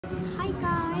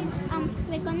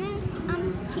we're gonna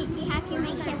teach you how to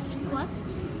make a squashed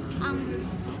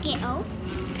Skittle.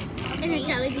 In a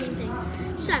jelly bean thing.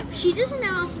 So she doesn't know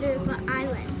how to do it, but I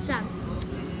will. So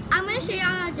I'm going to show you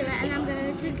how to do it, and I'm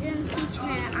going to teach her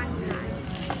and you guys.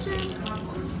 So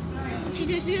she's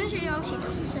just going to show you how she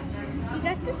does it. So you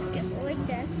get the Skittle like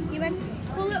this. You want to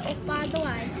pull it up by the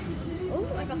way. Oh,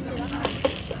 I got two that time.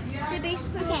 So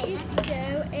basically what you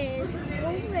do is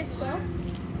pull this up.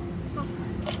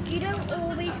 You don't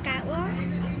always get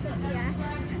one, but yeah.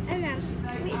 And then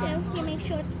what you do, you make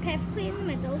sure it's perfectly in the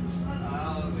middle.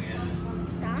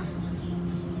 That.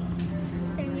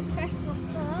 Then you press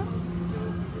that up.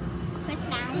 Press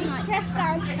down. Press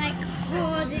down like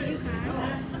hard as you can.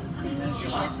 Then you just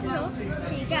lift it up.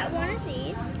 Then you get one of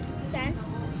these. Then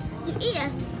you eat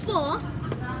it. But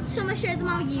someone show them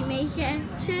how you make it.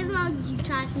 Show them how you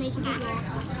try to make it before.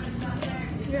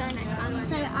 Really nice.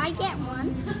 So I get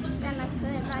one, then I put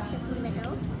it like in the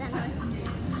middle, then I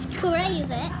squeeze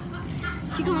it.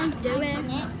 She can't do it.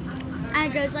 And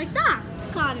it goes like that.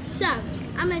 Can't. So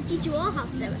I'm going to teach you all how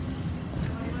to do it.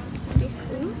 This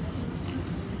cool.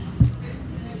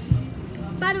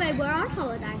 By the way, we're on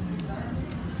holiday.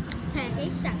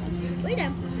 Turkey. So we do.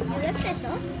 You lift this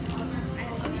up.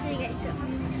 And usually get it up.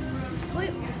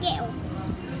 Skittle.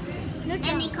 No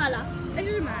Any colour. It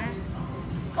doesn't matter.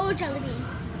 Or jelly bean.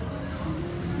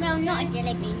 No, not a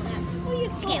jelly bean,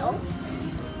 but Skittle.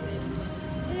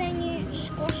 And then you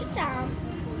squash it down.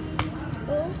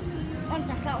 Oh, one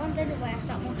sec, that one didn't work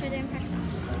that much. I didn't press that.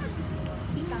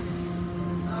 Eat that.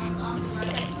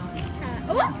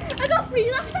 Oh, I got 3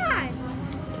 that time.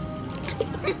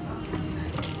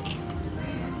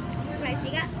 Right, so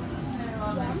you get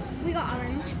 1. We got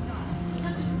orange.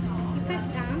 You press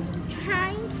it down. Try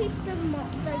and keep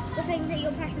the thing that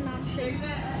you're pressing down straight.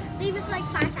 Leave it for like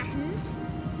 5 seconds.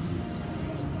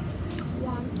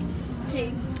 1,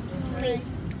 2, 3,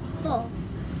 4,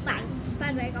 5. By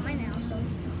the way, I got my nails done.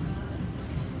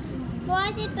 Well,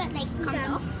 I did, but they come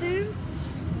off. Boom.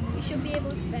 You should be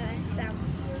able to do it. So,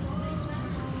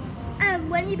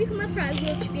 when you become a pro,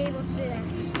 you should be able to do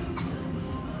this.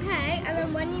 Okay, and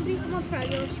then when you become a pro,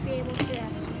 you should be able to do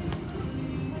this.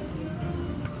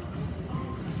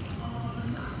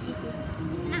 Easy.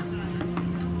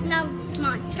 No, come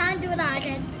on. Try and do what I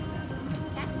did.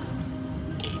 Okay.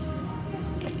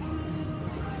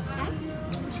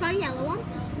 Try yellow one.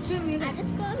 I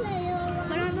just got a little one.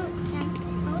 Put on the.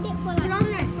 Hold it for Put like on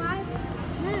there. 5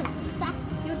 No, seconds.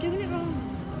 you're doing it wrong.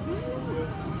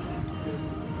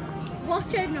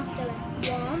 Watch it not do it.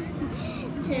 1,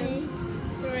 2,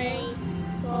 3,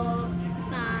 4,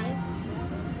 5.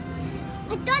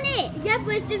 I've done it! Yeah,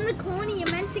 but it's in the corner.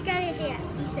 You're meant to get it here.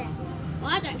 You see?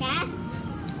 Well, I don't care.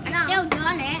 I've No. still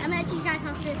done it. I'm going to teach you guys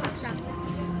how to do it faster.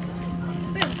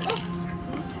 Boom. Oh.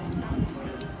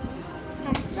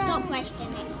 Stop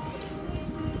wasting it.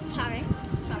 Sorry.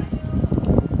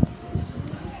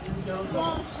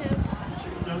 1, 2.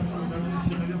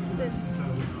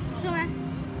 Sorry.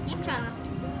 Yeah. Try that.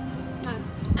 No,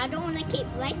 I don't want to keep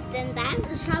wasting them.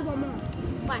 Let's try one more.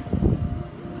 One.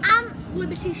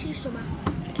 Liberty Shoe Summer.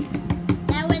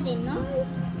 They already know.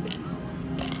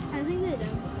 I think they do.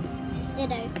 They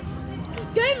do.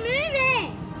 Don't move it!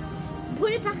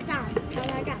 Put it back down. Try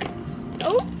that again.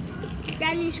 Oh!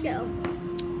 Get a new Skittle.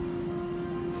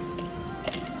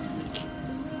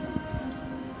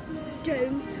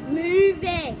 Don't move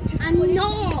it! I'm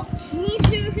not. You need to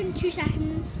do it within 2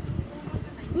 seconds.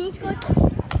 You need to go like this.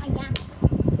 I am.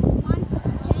 1,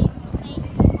 2, 3,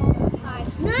 4,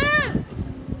 5. No!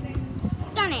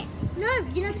 Done it. No,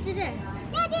 you never did it.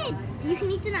 Yeah, I did. You can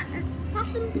eat them.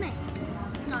 Pass them to me.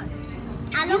 No.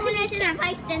 I don't want to keep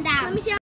wasting them. Let me see how